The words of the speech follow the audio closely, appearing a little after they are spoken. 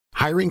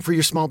Hiring for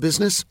your small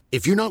business?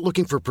 If you're not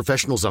looking for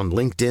professionals on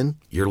LinkedIn,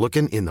 you're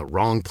looking in the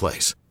wrong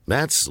place.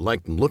 That's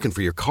like looking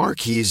for your car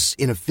keys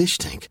in a fish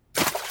tank.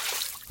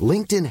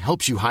 LinkedIn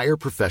helps you hire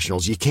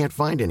professionals you can't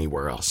find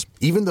anywhere else,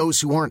 even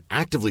those who aren't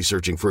actively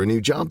searching for a new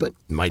job but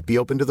might be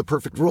open to the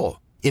perfect role.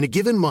 In a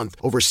given month,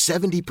 over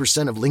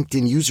 70% of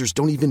LinkedIn users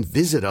don't even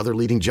visit other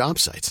leading job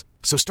sites.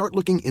 So start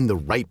looking in the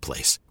right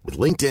place. With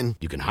LinkedIn,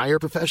 you can hire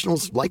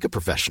professionals like a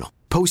professional.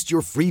 Post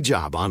your free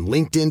job on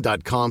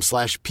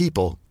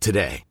linkedin.com/people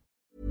today.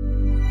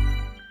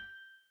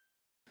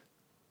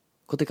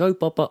 Ko te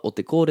kaupapa o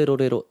te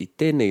kōrerorero I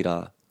tēnei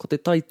rā, ko te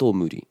tai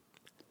tōmuri.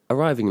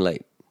 Arriving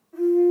late.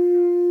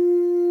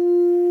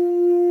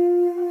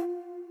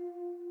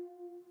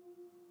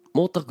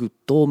 Mō taku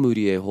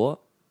tōmuri e hoa.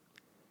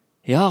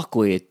 He a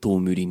koe e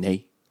tōmuri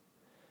nei.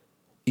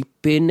 I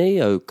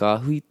pēnei au ka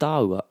hui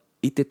tāua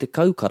I te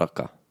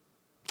kaukaraka.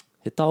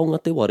 He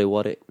taonga te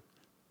wareware.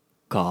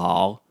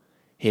 Kāo,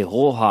 he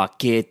hoha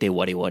kē te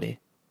wareware.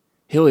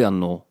 Heoi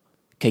anō,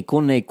 kei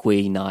konei koe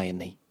I nāia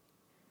nei.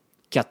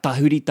 Kia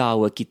tahuri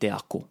tāua ki te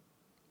ako.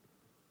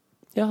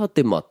 He aha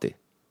te mate.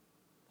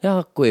 He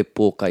aha koe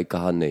pōkai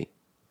kaha nei.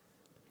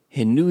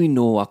 He nui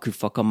nō aku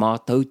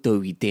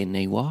whakamātautau I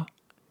tēnei wā.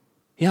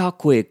 He aha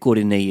koe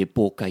kore nei e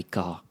pōkai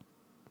kaha.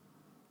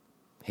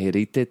 He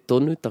rite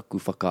tonu taku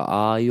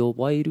whakaāio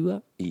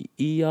wairua I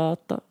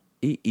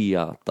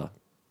iata.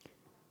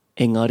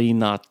 Engari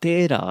nā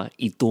tērā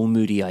I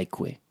tōmuri ai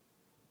koe.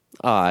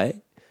 Ai,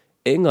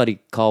 engari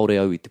kaore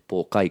au I te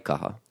pōkai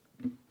kaha.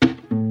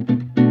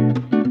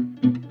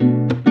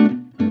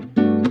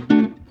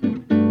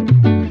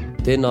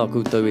 Tēnā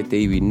koutou e te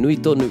iwi nui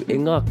tonu e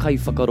ngā kai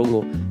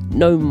whakarongo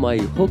nau mai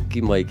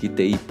hoki mai ki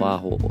te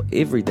ipāho o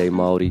Everyday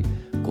Māori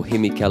ko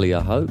Hemi Kelly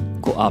ahau.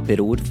 Ko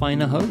Āpero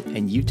Woodfine ahau,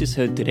 and you just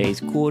heard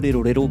today's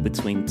kōrerorero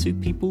between two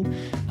people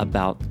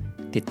about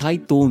te tai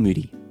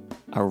tōmuri,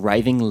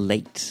 arriving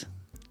late.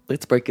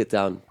 Let's break it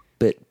down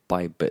bit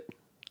by bit.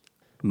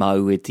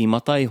 Mau e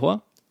tīmata e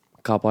hoa?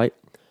 Ka pai.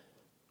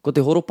 Ko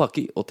te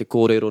horopaki o te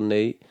kōrero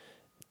nei,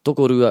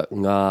 tokorua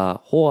ngā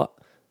hoa,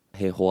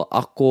 he hoa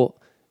ako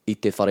I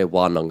te whare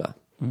wānanga.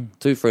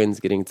 Two friends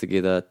getting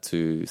together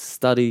to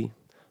study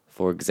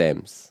for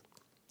exams.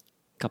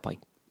 Ka pai.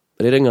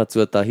 Rerenga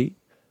tuatahi,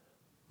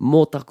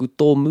 mō taku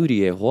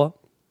tōmuri e hoa.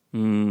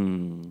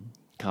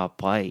 Ka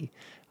pai.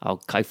 Our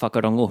kai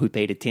whakarongo who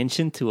paid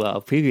attention to our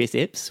previous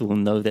eps will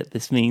know that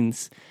this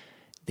means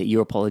that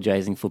you're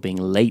apologizing for being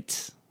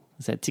late.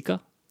 Is that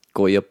tika?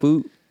 Koia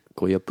pū.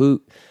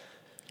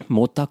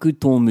 Mō taku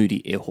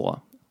tōmuri e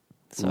hoa.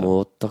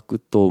 Mō taku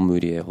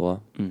tōmuri e hoa.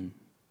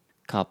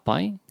 Ka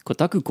pai, ko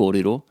taku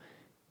kōrero,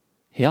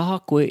 he aha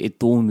koe e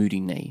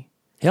tōmuri nei.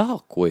 He aha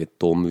koe e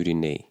tōmuri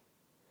nei.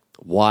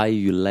 Why are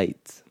you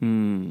late?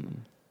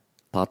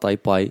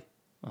 Pātai pai.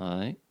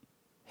 Ai.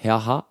 He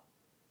aha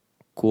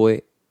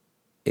koe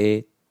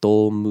e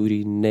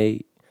tōmuri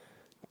nei.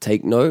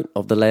 Take note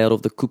of the layout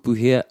of the kupu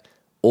here.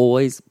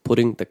 Always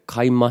putting the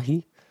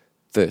kaimahi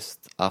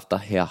first after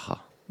he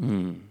aha.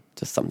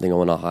 Just something I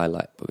want to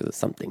highlight because it's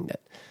something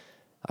that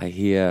I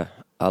hear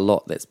a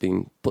lot that's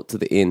being put to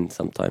the end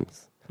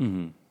sometimes.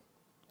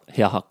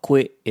 He aha koe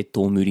e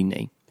tōmuri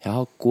nei. He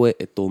aha koe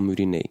e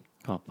tōmuri nei.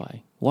 Ka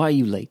pai. Why are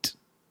you late?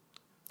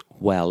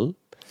 Well,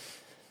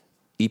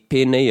 I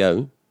pēnei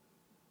au.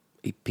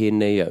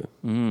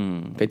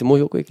 Kei te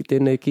mohi o koe ki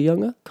tēnei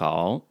kianga?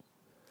 Kao.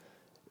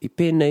 I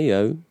pēnei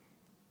au,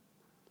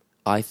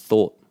 I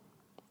thought.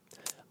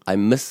 I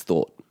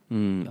misthought.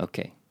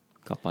 Okay.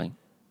 Ka pai.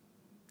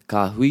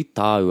 Ka hui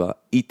tāua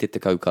I te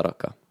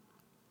kaukaraka.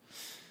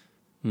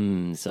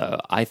 So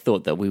I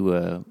thought that we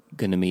were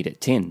going to meet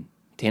at 10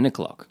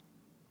 o'clock.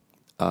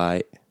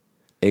 Ai,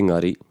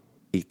 engari,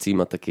 I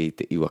tīmata ki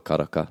te iwa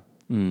karaka.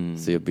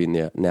 So you've been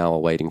there now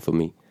waiting for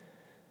me.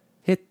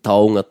 He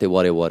taonga te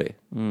wareware.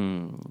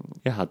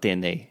 Ia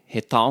tēnei.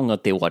 He taonga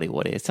te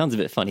wareware. It sounds a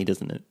bit funny,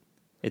 doesn't it?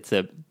 It's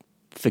a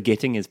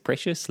forgetting is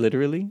precious,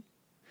 literally.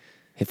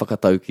 He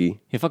whakatauki.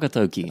 He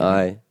whakatauki.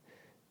 Ai,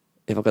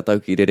 he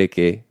whakatauki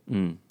rereke.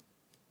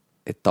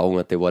 He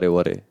taonga te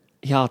wareware.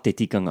 Ia te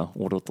tikanga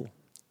o roto.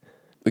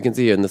 We can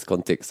see here in this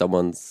context,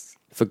 someone's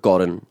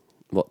forgotten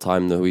what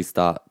time the hui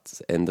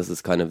starts, and this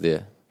is kind of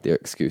their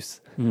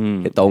excuse.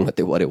 He taonga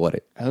te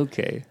wareware.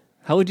 Okay.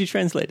 How would you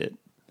translate it?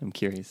 I'm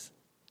curious.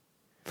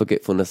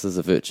 Forgetfulness is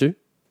a virtue.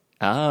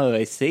 Oh,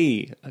 I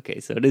see. Okay,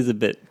 so it is a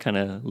bit kind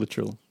of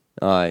literal.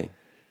 Aye.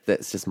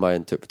 That's just my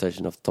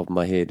interpretation off the top of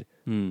my head.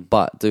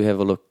 But do have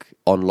a look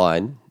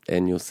online,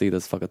 and you'll see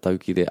this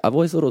whakatauki there. I've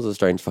always thought it was a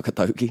strange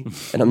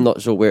whakatauki, and I'm not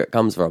sure where it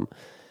comes from.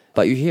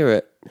 But you hear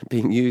it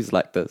being used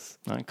like this.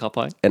 Ka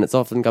pai. And it's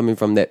often coming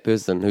from that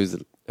person who's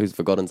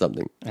forgotten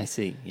something. I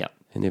see, yeah.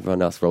 And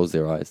everyone else rolls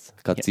their eyes.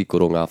 Ka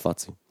tikoro ngā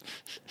whatu.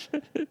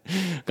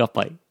 Ka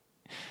pai.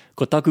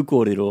 Ko taku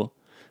kōrero,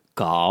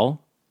 kāo,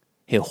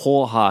 he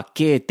hoha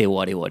kē te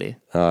wareware.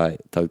 Ai,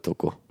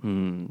 tautoko.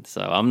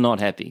 So I'm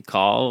not happy.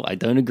 Carl, I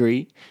don't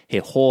agree.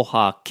 He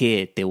hoha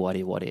kē te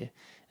wareware.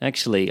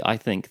 Actually, I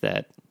think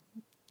that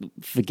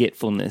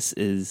forgetfulness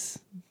is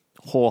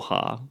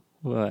hoha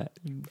What?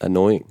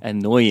 Annoying.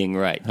 Annoying,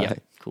 right. Yeah,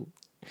 cool.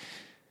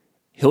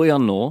 Hoi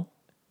anō,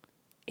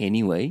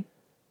 anyway,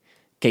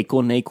 kei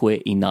konei koe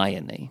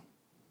inaia nei.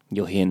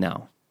 You're here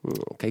now.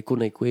 Kei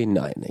konei koe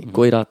nai nei.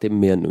 Koe rā te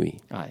mea nui.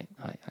 Ai.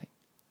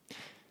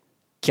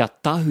 Kia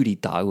tahuri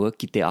tāua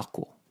ki te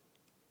ako.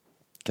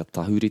 Kia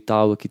tahuri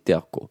tāua ki te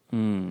ako.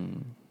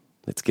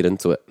 Let's get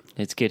into it.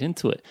 Let's get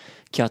into it.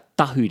 Kia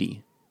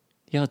tahuri.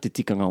 Ia te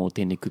tikanga o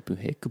tēnei kupu.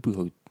 He kupu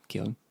hau ki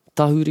hau.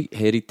 Tahuri,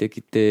 he rite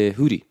ki te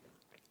huri.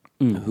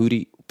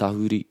 Huri,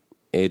 tahuri,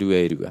 e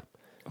rua.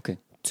 Okay.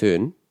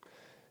 Turn.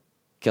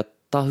 Kia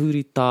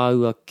tahuri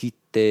tāua ki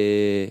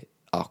te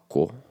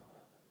ako.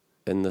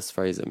 In this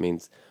phrase it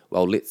means,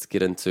 well, let's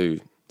get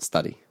into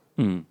study.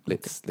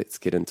 Let's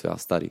get into our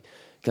study.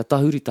 Kia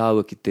tahuri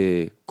tāua ki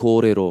te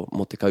kōrero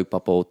mo te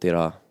kaupapa o te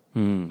rā.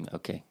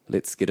 Okay.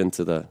 Let's get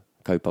into the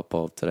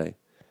kaupapa of today.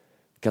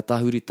 Kia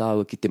tahuri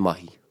tāua ki te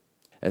mahi.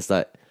 It's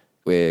like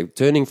we're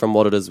turning from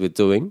what it is we're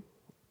doing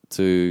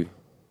to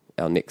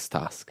our next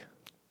task.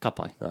 Ka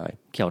pai. Ai.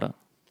 Kia ora.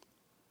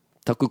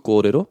 Taku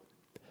kōrero.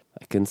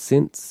 I can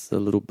sense a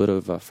little bit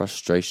of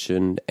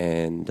frustration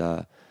and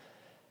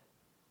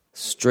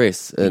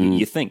stress in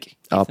You think.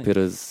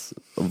 Aopere's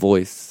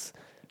voice.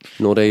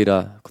 Nō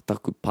reira, ko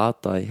taku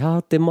pātai,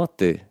 hea te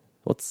mate.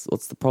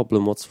 What's the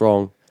problem? What's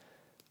wrong?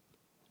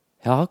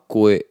 Hea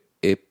koe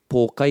e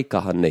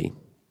pōkaikaha nei.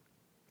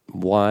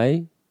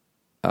 Why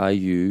are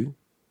you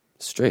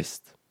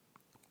stressed?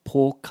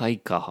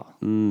 Pōkaikaha.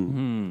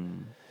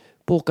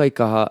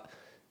 Pōkaikaha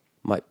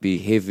might be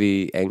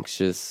heavy,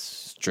 anxious,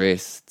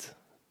 stressed,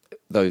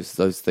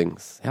 those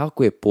things. Hea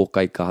koe e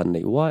pōkaikaha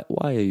nei. Why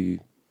are you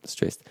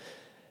stressed?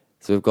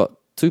 So we've got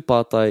two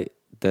pātai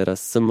that are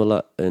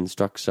similar in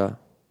structure.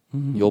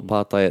 Your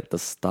pātai at the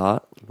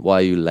start, why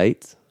are you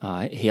late?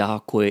 Ai, hea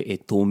koe e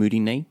tōmuri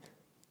nei.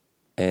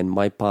 And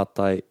my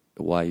pātai,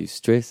 why are you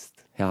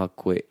stressed? Hea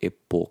koe e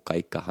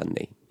pōkaikaha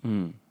nei.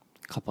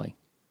 Ka pai.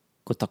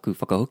 Ko taku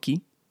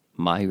whakahoki,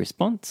 my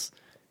response,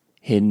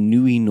 he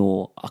nui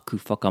no aku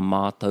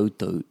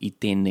whakamātautau I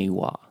tēnei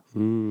wā.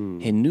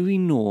 He nui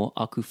no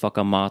aku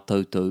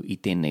whakamātautau I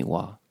tēnei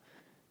wā.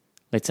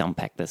 Let's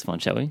unpack this one,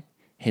 shall we?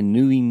 He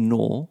nui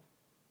no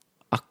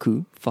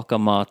aku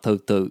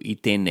whakamātautau I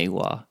tēnei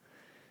wā.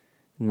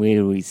 Where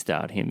do we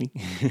start, Hemi?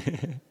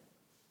 Hea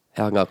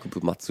ngā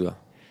kupu matua.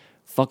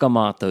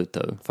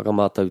 Whakamātautau.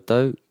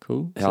 Whakamātautau,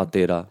 Cool. hea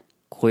tērā.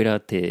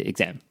 Koira te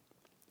exam.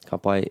 Ka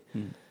pai,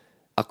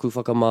 aku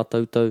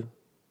whakamātautau,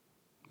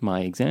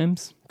 My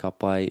exams ka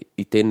pai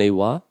I tēnei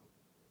wā,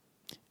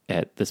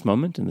 at this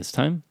moment, in this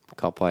time.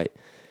 ka pai.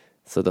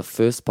 So the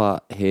first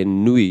part, he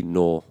nui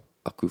no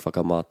aku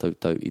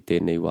whakamātautau I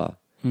tēnei wā.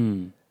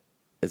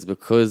 It's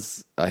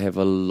because I have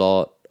a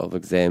lot of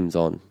exams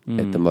on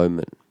at the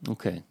moment.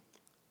 Okay.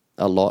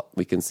 A lot,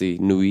 we can see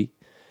nui.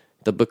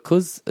 The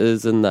because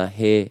is in the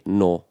he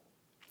no.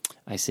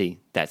 I see.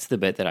 That's the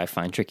bit that I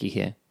find tricky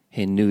here.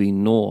 He nui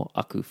no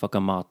aku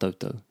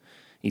whakamātautau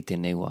I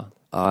tēnei wā.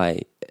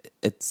 Ai,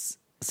 it's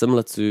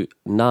similar to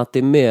nā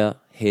te mea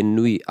he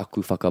nui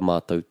aku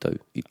whakamātautau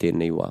I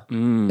tēnei wā.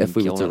 If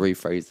we kia were to ora.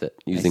 rephrase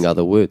it using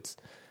other words.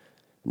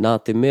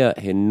 Nā te mea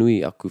he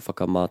nui aku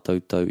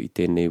whakamātautau I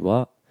tēnei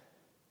wā.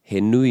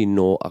 He nui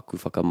no aku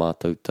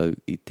whakamātautau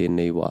I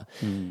tēnei wā.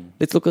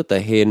 Let's look at the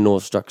he no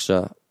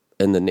structure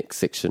in the next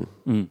section.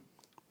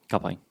 Ka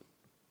pai.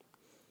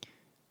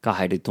 Ka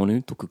haere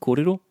tonu tuku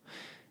kōrero.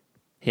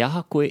 He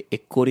aha koe e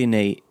kore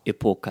nei e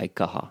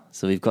pōkaikaha.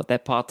 So we've got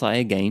that pātai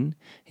again.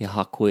 He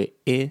aha koe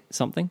e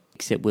something,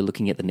 except we're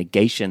looking at the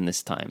negation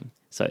this time.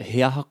 So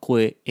he aha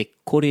koe e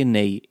kore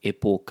nei e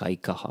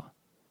pōkaikaha.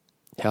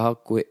 He aha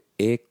koe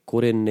e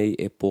kore nei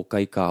e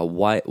pōkaikaha.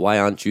 Why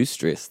aren't you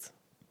stressed?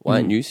 Why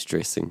aren't you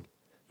stressing?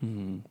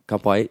 Ka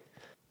pai.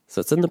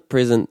 So it's in the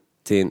present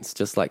tense,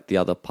 just like the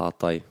other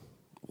pātai.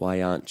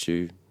 Why aren't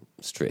you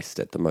stressed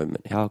at the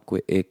moment? He aha koe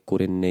e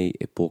kore nei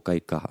e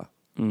pōkaikaha.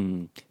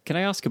 Can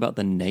I ask about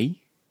the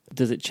nei?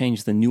 Does it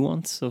change the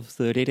nuance of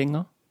the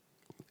rerenga?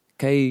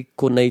 Kei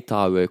konei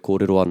tāua e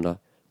kōrero ana.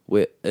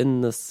 We're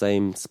in the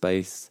same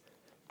space,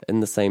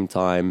 in the same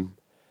time,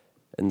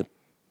 in the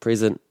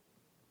present.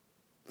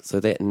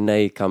 So that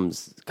nei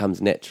comes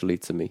naturally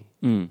to me.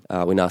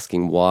 When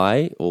asking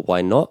why or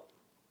why not,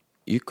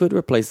 you could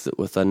replace it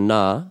with a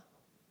nā,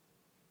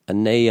 a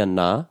nei, a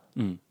nā,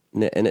 and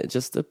it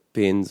just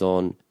depends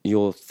on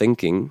your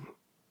thinking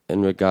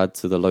in regard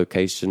to the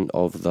location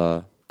of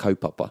the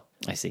kaupapa.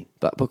 I see.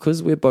 But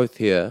because we're both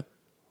here,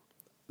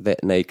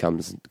 that nei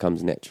comes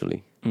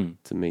naturally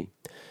to me.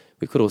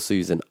 We could also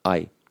use an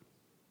ai.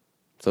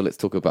 So let's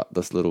talk about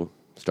this little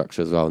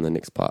structure as well in the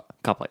next part.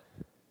 Ka pai.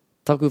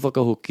 Taku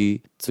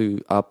whakahoki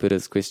to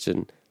Aopere's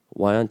question,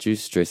 why aren't you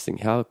stressing?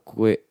 How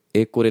koe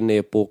e kore nei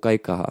e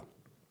pōkaikaha?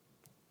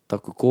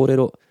 Taku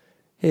kōrero,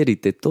 he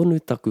rite tonu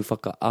taku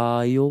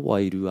whakaāio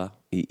wairua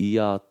I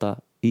iata.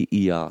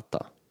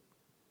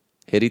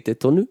 He rite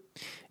tonu?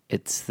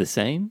 It's the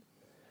same.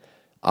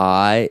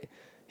 Ai,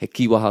 he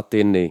kiwaha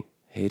tēnei.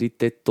 He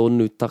rite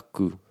tonu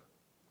taku.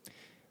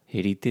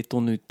 He rite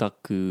tonu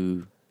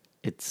taku.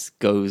 It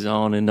goes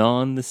on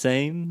the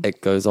same.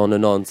 It goes on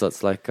and on. So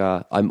it's like,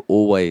 I'm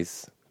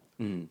always.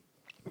 He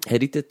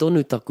rite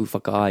tonu taku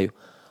whakaaio.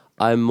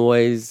 I'm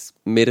always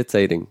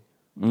meditating.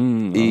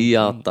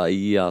 Iata,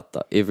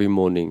 every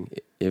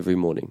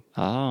morning.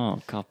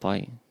 Ka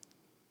pai.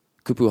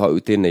 Kupu hau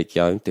tēnei ki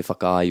au, te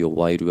whakaaio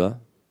wairua.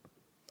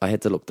 I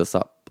had to look this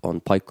up on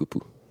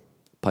Paikupu.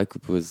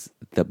 Paikupu is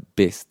the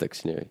best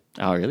dictionary.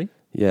 Oh, really?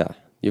 Yeah.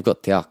 You've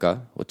got Te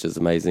Aka, which is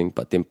amazing,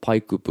 but then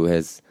Paikupu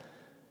has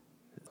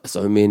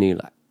so many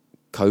like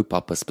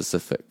kaupapa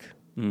specific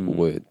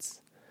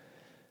words.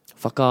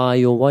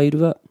 Whakaaio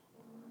wairua,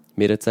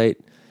 meditate.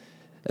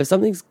 If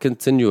something's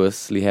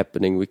continuously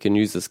happening, we can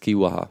use this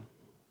kiwaha.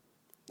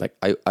 Like,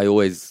 I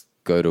always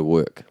go to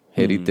work.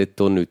 He rite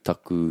tonu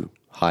taku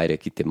haere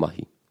ki te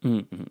mahi.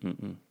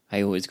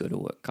 I always go to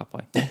work, ka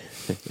pai.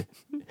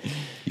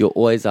 You're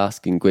always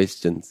asking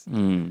questions.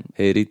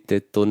 He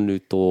rite tonu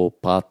tō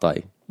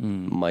pātai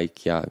mai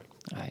ki au.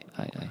 Ai.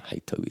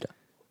 Hei tauira.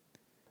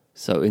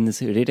 So in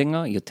this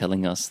rerenga, you're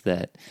telling us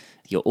that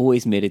you're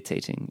always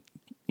meditating.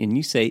 And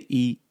you say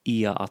i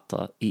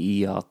ata.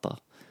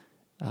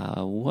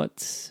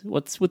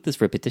 What's with this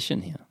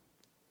repetition here?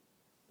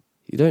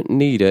 You don't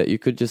need it. You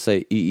could just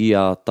say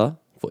ata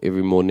for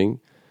every morning.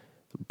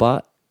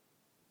 But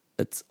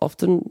it's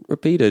often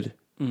repeated.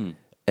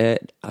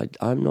 And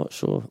I'm not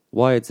sure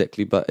why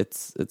exactly, but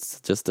it's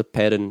just a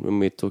pattern when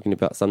we're talking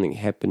about something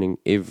happening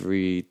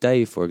every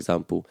day, for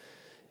example.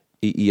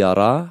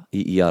 Iara.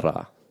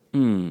 Iata.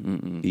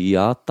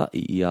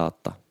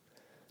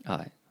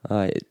 Ai.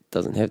 It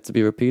doesn't have to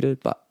be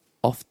repeated, but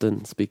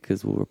often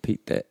speakers will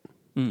repeat that.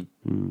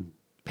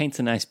 Paints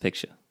a nice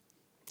picture.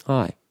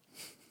 Ai.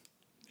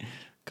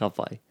 Ka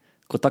pai.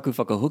 Ko taku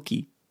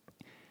whakahoki,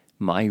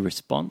 my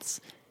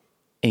response,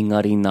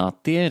 engari nā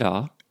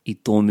tērā I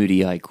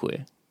tōmuri ai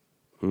koe.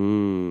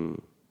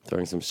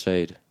 Throwing some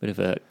shade. Bit of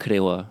a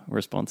krewa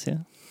response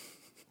here.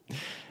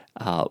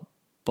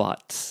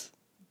 But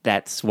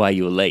that's why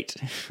you're late,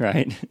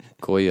 right?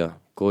 Koia.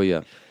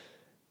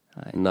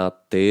 Nā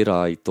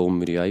tērā I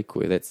tōmuri ai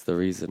koe. That's the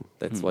reason.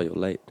 That's why you're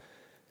late.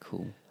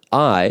 Cool.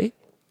 Ai,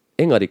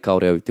 engari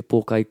kaore au te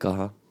pōkai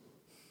kaha.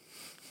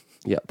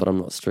 Yeah, but I'm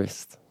not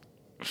stressed.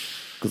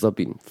 Because I've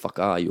been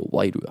whakaaio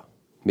wairua,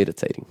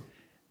 meditating.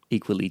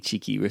 Equally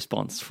cheeky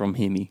response from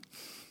Hemi.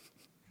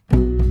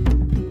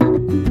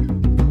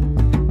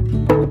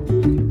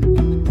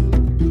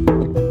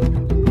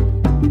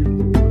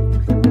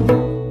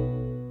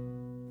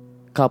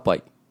 Ka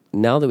pai,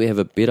 now that we have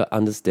a better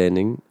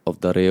understanding of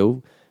the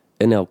reo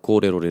in our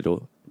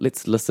kōrero,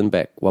 let's listen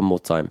back one more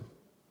time.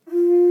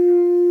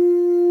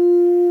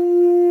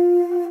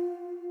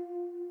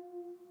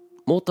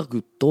 Mō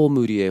taku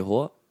tōmuri e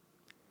hoa,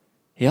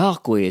 He a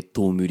koe e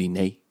tōmuri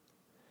nei.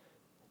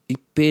 I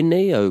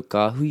pēnei au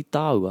ka hui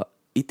tāua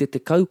I te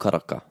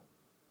kaukaraka.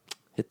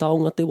 He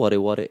taonga te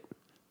wareware.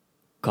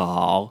 Ka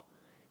ao,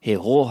 he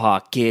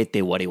hoha kē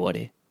te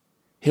wareware.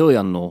 Heoi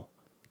anō,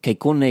 kei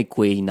konei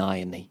koe I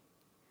nāia nei.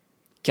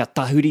 Kia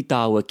tahuri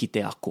tāua ki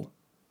te ako.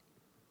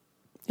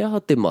 He aha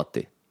te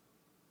mate.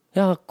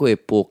 He aha koe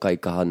pōkai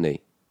kaha nei.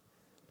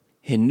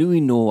 He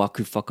nui nō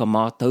aku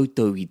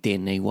whakamātautau I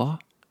tēnei wā.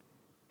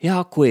 He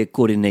aha koe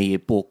kore nei e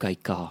pōkai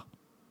kaha.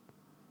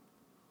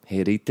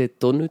 He rite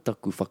tonu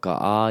taku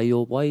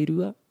whakaaio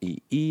wairua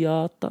I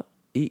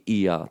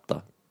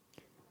iata.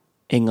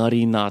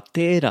 Engari nā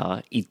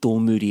tērā I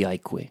tōmuri ai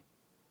koe.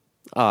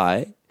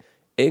 Ai,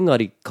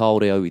 engari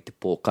kaore au I te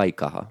pōkai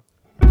kaha.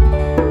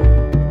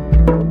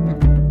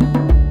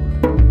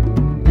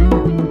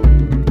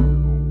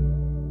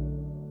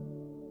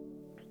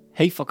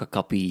 Hei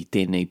whakakapi I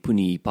tēnei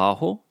puni I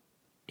pāho.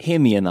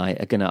 Hemi and I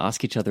are going to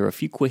ask each other a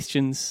few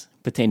questions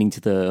pertaining to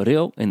the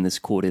reo in this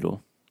kōrero.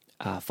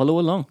 Follow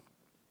along.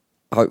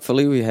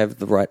 Hopefully we have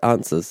the right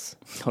answers.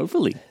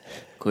 Hopefully.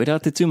 Koe rā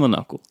te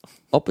tūmanako.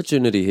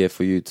 Opportunity here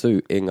for you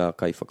too, e ngā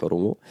kai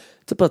whakarongo,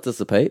 to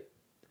participate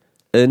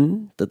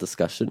in the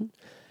discussion.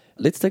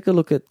 Let's take a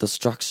look at the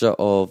structure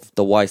of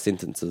the why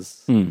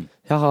sentences.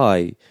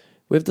 Hi,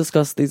 we've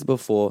discussed these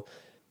before,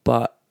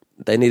 but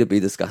they need to be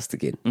discussed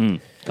again.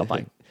 Ka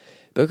pai.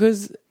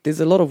 Because there's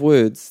a lot of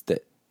words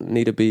that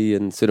need to be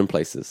in certain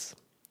places.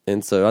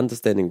 And so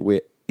understanding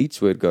where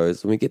each word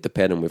goes, when we get the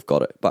pattern, we've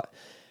got it. But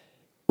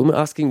when we're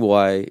asking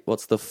why,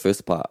 what's the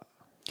first part?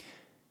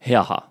 He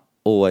aha.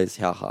 Always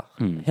he aha.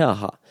 He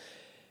aha.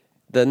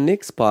 The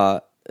next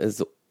part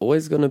is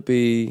always going to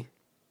be...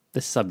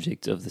 The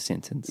subject of the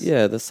sentence.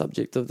 Yeah, the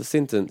subject of the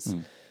sentence.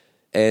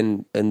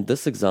 And in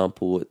this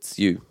example, it's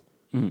you.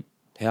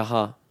 He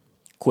aha.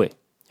 Koe. He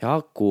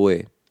aha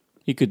koe.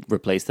 You could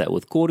replace that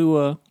with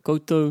korua,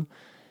 koutou.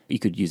 You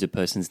could use a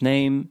person's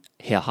name.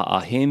 He aha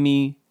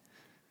ahemi.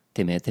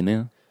 Te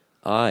mea.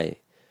 Ai.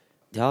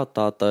 He aha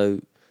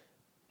tātou.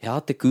 He aha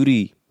te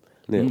kuri.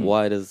 Yeah,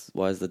 why is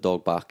the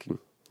dog barking?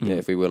 Yeah,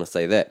 if we want to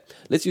say that.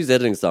 Let's use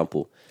that as an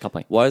example. Ka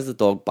pai. Why is the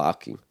dog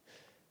barking?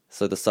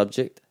 So the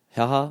subject,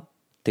 he aha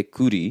te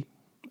kuri.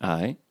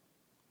 Ai.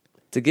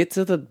 To get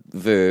to the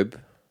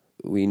verb,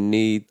 we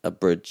need a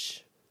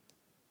bridge.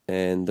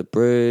 And the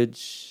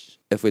bridge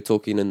if we're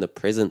talking in the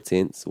present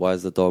tense, why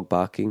is the dog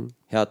barking?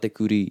 Hea te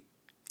kuri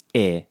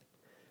E.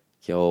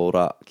 kia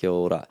ora, kia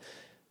ora.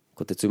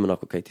 Ko te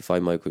tūmanako kei te whai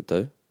mai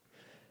koutou.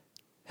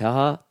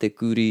 Hea te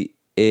kuri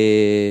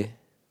e...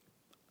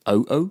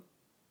 O.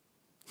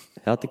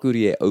 Hea te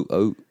kuri e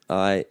au.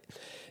 Ai.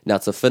 Now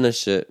to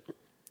finish it,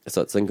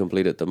 so it's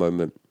incomplete at the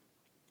moment.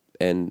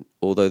 And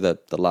although the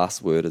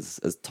last word is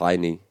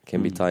tiny,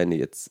 can be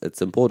tiny,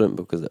 it's important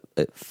because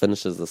it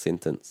finishes the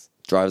sentence,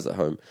 drives it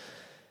home.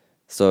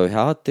 So,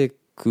 hea te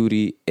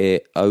kuri e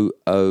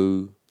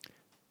au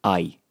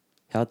Ai.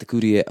 Hea te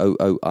kuri e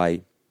au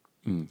ai.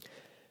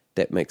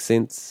 That makes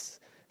sense.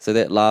 So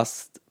that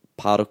last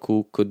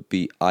particle could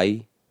be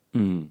ai,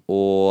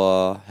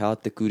 or hea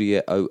te kuri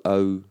e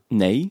au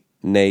Nei.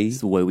 nei. It's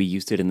the way we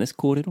used it in this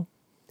kōrero.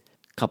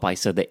 Ka pai,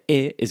 so the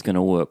e is going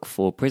to work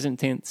for present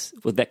tense.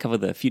 Would that cover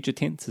the future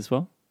tense as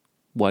well?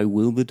 Why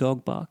will the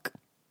dog bark?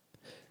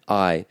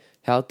 Ai.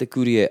 Hea te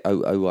kuri e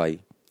au ai.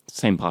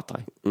 Same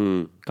pātai.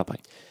 Ka pai.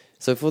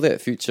 So for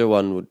that future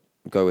one would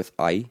go with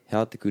ai.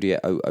 Hea te kuri e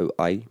au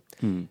ai.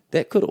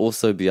 That could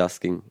also be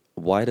asking,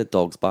 why do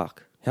dogs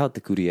bark? Hea te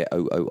kuri e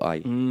au ai.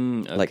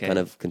 Like okay. kind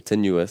of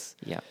continuous.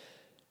 Yeah.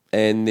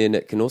 And then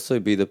it can also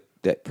be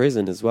that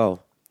present as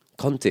well.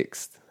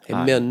 Context. He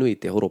mea nui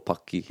te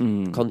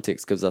horopaki.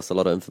 Context gives us a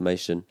lot of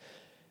information.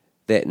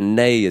 That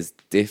nei is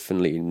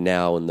definitely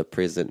now in the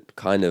present,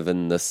 kind of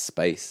in this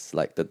space,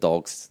 like the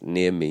dog's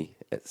near me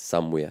at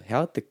somewhere.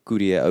 Hea te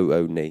kuri e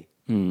au nei?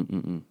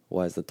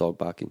 Why is the dog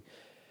barking?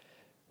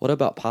 What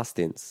about past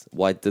tense?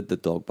 Why did the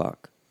dog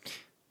bark?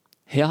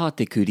 Hea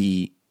te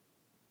kuri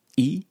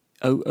I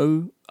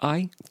o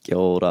ai. Kia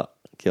ora,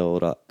 kia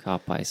ora. Ka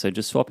pai. So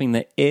just swapping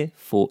the e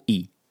for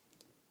I.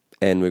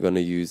 And we're going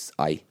to use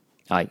ai.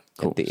 Ai,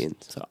 cool. At the end.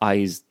 So I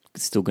is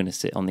still going to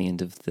sit on the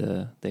end of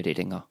the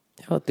rerenga.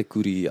 Hea te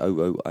kuri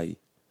au ai.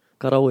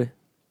 Karawe,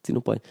 tino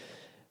pai.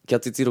 Kia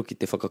te tiro ki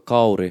te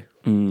whakakaore.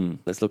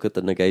 Let's look at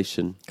the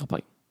negation. Ka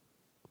pai.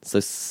 So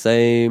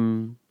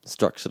same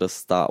structure to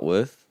start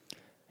with.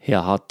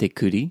 Hea te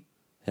kuri.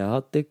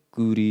 Hea te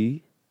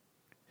kuri.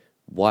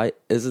 Why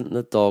isn't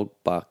the dog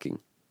barking?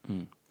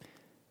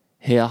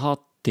 Hea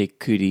te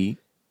kuri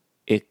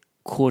e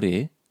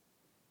kore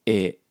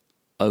e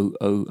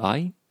au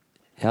ai.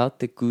 Hea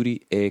te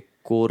kuri e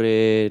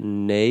kore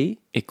nei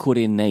E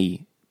kore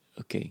nei.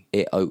 Okay.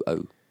 e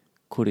au.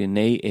 Kore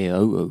nei e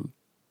au.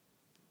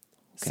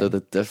 So the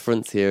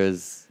difference here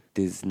is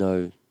there's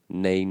no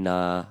nei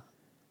na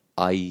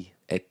ai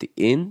at the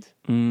end.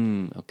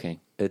 Okay.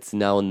 It's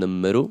now in the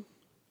middle.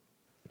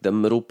 The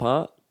middle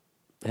part.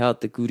 Hea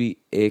te kuri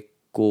e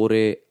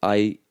kore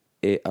ai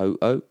e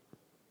au.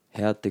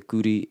 Hea te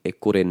kuri e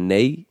kore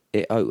nei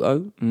e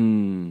au.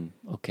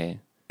 Okay.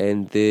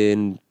 And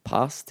then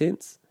past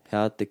tense.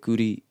 Hea te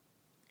kuri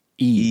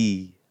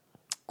I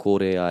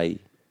kore ai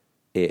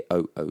e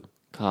au.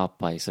 Ka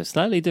pai. So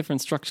slightly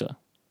different structure.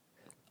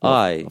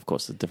 Ai. Of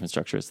course, the different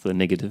structure is the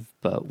negative,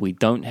 but we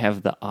don't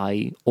have the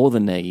I or the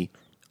nei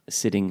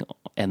sitting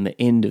at the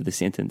end of the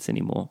sentence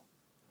anymore.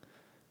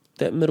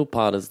 That middle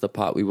part is the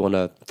part we want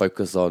to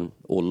focus on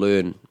or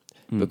learn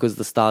because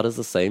the start is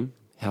the same.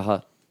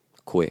 Hea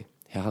koe,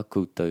 hea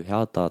koutou,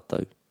 hea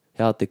tātou,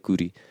 hea te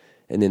kuri.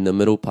 And then the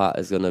middle part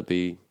is going to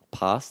be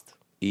past,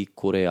 I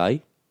kore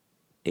ai,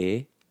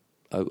 e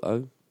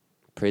au,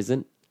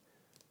 present,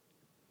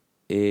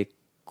 e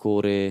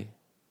kore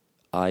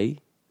ai,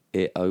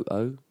 e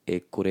au, e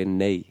kore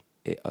nei,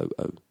 e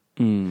au.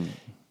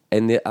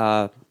 And there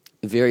are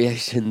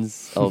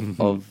variations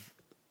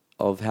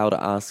of how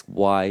to ask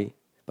why,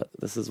 but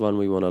this is one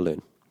we want to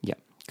learn. Yeah,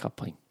 ka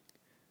pai.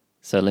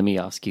 So let me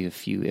ask you a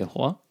few e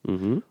hoa.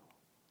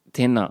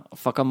 Tēnā,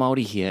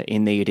 whakamaori here e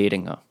nei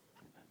rerenga.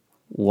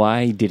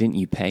 Why didn't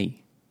you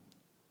pay?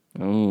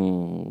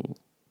 Ooh.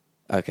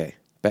 Okay,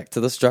 back to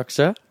the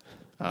structure.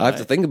 I have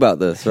to think about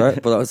this, right?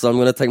 But so I'm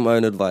going to take my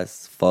own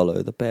advice.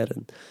 Follow the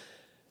pattern.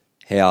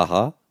 He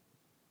aha,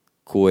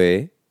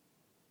 koe.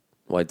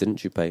 Why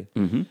didn't you pay?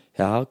 He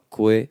aha,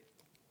 koe.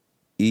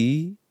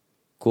 I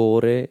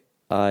kore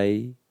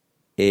ai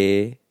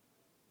e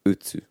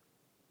utu.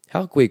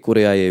 How koe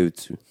kore ai e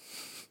utu?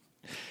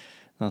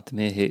 Nā te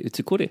mea he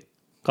utu kore.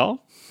 Ka?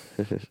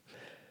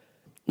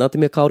 Nā te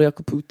mea kaore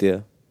aku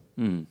pūtea.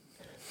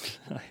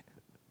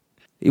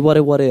 I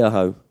ware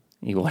ahau.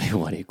 I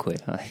ware koe.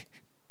 Ai.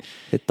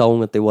 He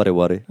taonga te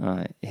ware.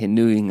 Ai. He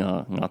nui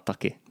ngā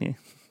take. Yeah.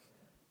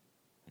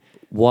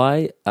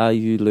 Why are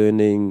you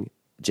learning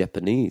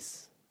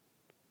Japanese?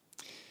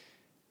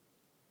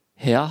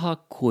 He aha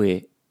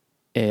koe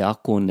e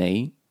ako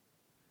nei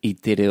I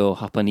te reo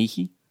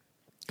hapanihi.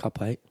 Ka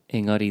pai.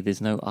 Engari,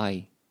 there's no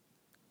I.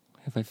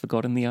 Have I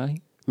forgotten the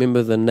I?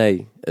 Remember the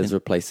nei is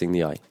replacing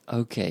the I.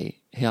 Okay.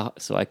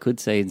 So I could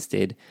say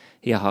instead,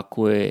 he aha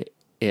koe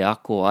e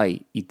ako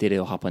ai I te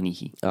reo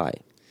hapanihi. Ai.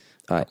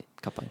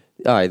 Ka pai.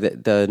 Ai,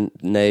 the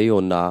nei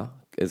or nā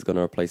is going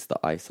to replace the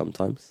I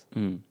sometimes.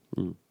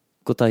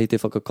 Ko tahi te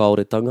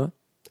whakakaoretanga.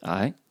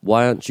 Ai.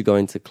 Why aren't you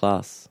going to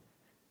class?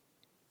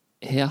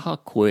 He aha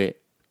koe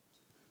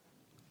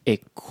e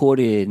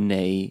kore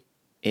nei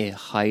e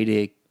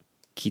haere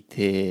ki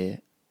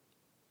te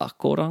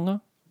akoranga.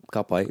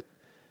 Ka pai.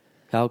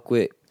 Hea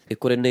koe e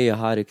kore nei a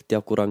haere ki te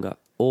akoranga,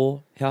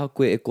 o hea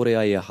koe e kore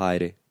ai a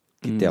haere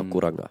ki te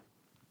akoranga.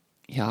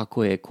 Hea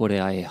koe e kore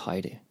ai e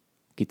haere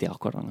ki te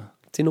akoranga.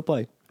 Tino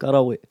pai, ka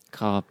rawe.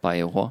 Ka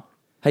pai hoa.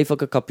 Hey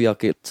whakakapi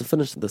ake, to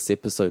finish this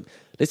episode,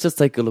 let's just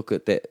take a look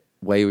at that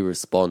way we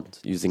respond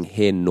using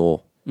he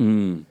no.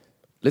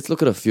 Let's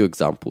look at a few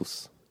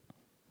examples.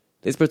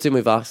 Let's pretend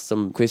we've asked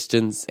some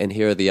questions and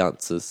here are the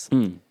answers.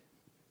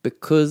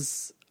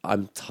 Because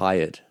I'm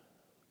tired.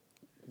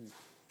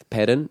 The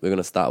pattern, we're going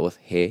to start with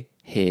he.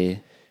 He.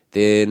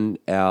 Then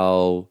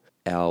our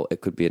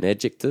it could be an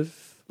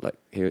adjective, like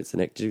here it's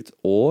an adjective,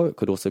 or it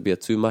could also be a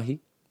tūmahi.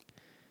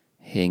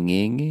 He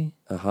ngenge.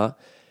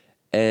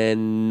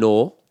 And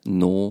no,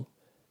 No.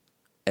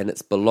 and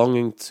it's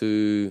belonging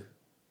to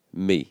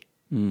me.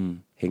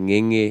 He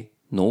ngenge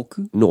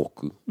Nōku.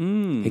 nōku.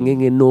 He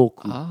ngenge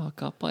nōku. Ah,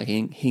 ka pai.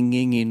 He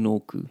ngenge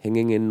nōku. He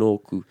ngenge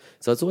nōku.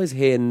 So it's always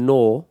he and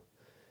no,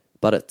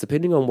 but it,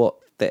 depending on what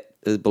that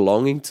is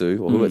belonging to,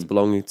 or who it's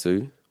belonging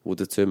to, will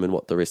determine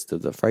what the rest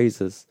of the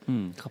phrase is.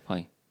 Ka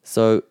pai.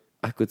 So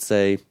I could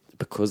say,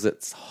 because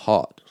it's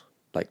hot,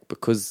 like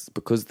because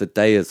the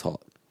day is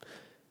hot.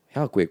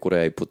 Hea koe e kore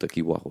ai puta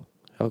ki waho.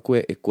 Hea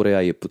koe e kore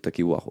ai puta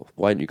ki waho.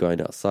 Why aren't you going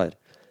outside?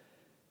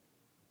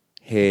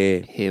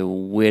 He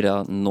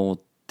wera no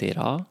te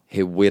rā.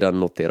 He wera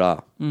no te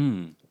rā.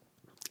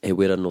 He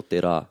wera no te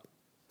rā.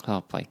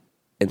 Ka pai.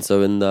 And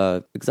so in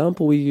the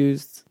example we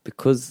used,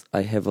 because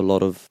I have a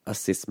lot of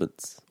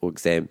assessments or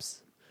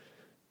exams,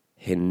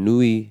 he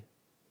nui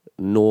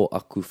no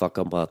aku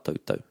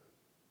whakamātautau.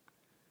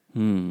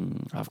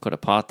 I've got a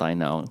pātai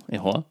now, e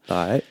hoa.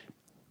 Right?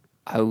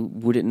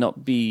 Would it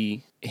not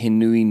be he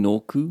nui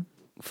nōku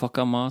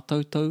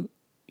whakamātautau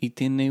i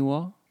tēnei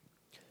wā?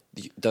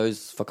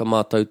 Those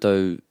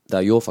whakamātautau,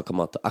 they're your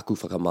aku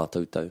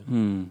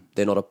whakamātautau.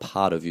 They're not a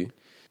part of you.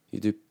 You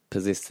do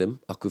possess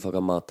them, aku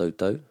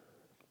whakamātautau.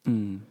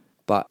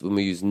 But when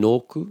we use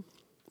nōku,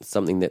 it's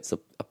something that's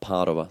a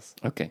part of us.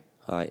 Okay.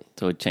 Right?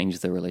 So it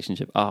changes the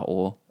relationship.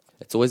 Or.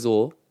 It's always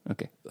or.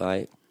 Okay.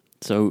 Right?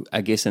 So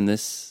I guess in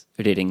this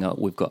readinga,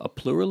 we've got a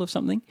plural of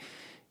something.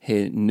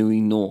 He nui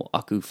no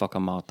aku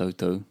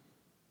whakamātautau.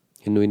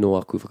 He nui no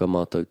aku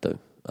whakamātautau.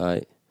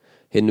 Right?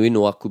 He nui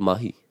no aku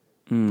mahi.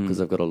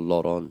 Because I've got a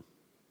lot on.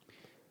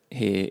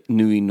 He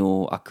nui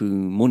no aku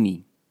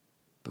moni.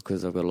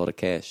 Because I've got a lot of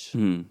cash.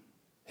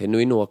 He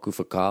nui no aku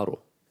whakaaro.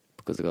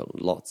 Because I've got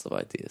lots of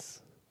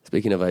ideas.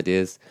 Speaking of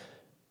ideas,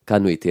 ka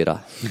nui tērā.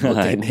 O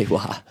tēnei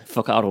wā.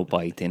 Whakaaro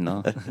pai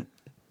tēnā.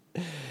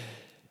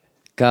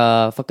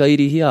 Ka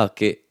whakairihia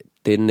ake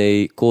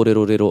tēnei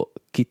kōrero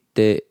ki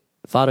te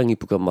whārangi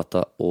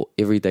pukamata o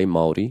Everyday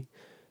Māori.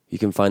 You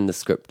can find the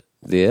script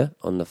there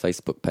on the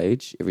Facebook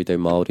page, Everyday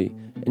Māori,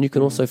 and you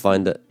can also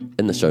find it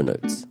in the show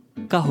notes.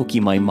 Ka hoki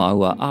mai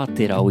maua a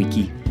te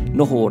rawiki,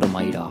 noho ora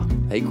mai rā.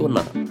 Hei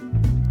kōna.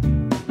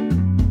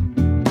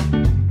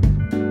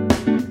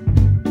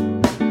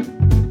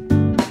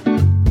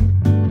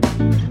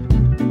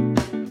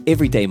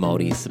 Everyday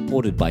Māori is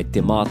supported by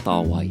Te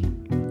Mātāwai.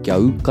 Kia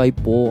ukai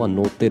pō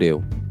anō te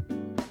reo.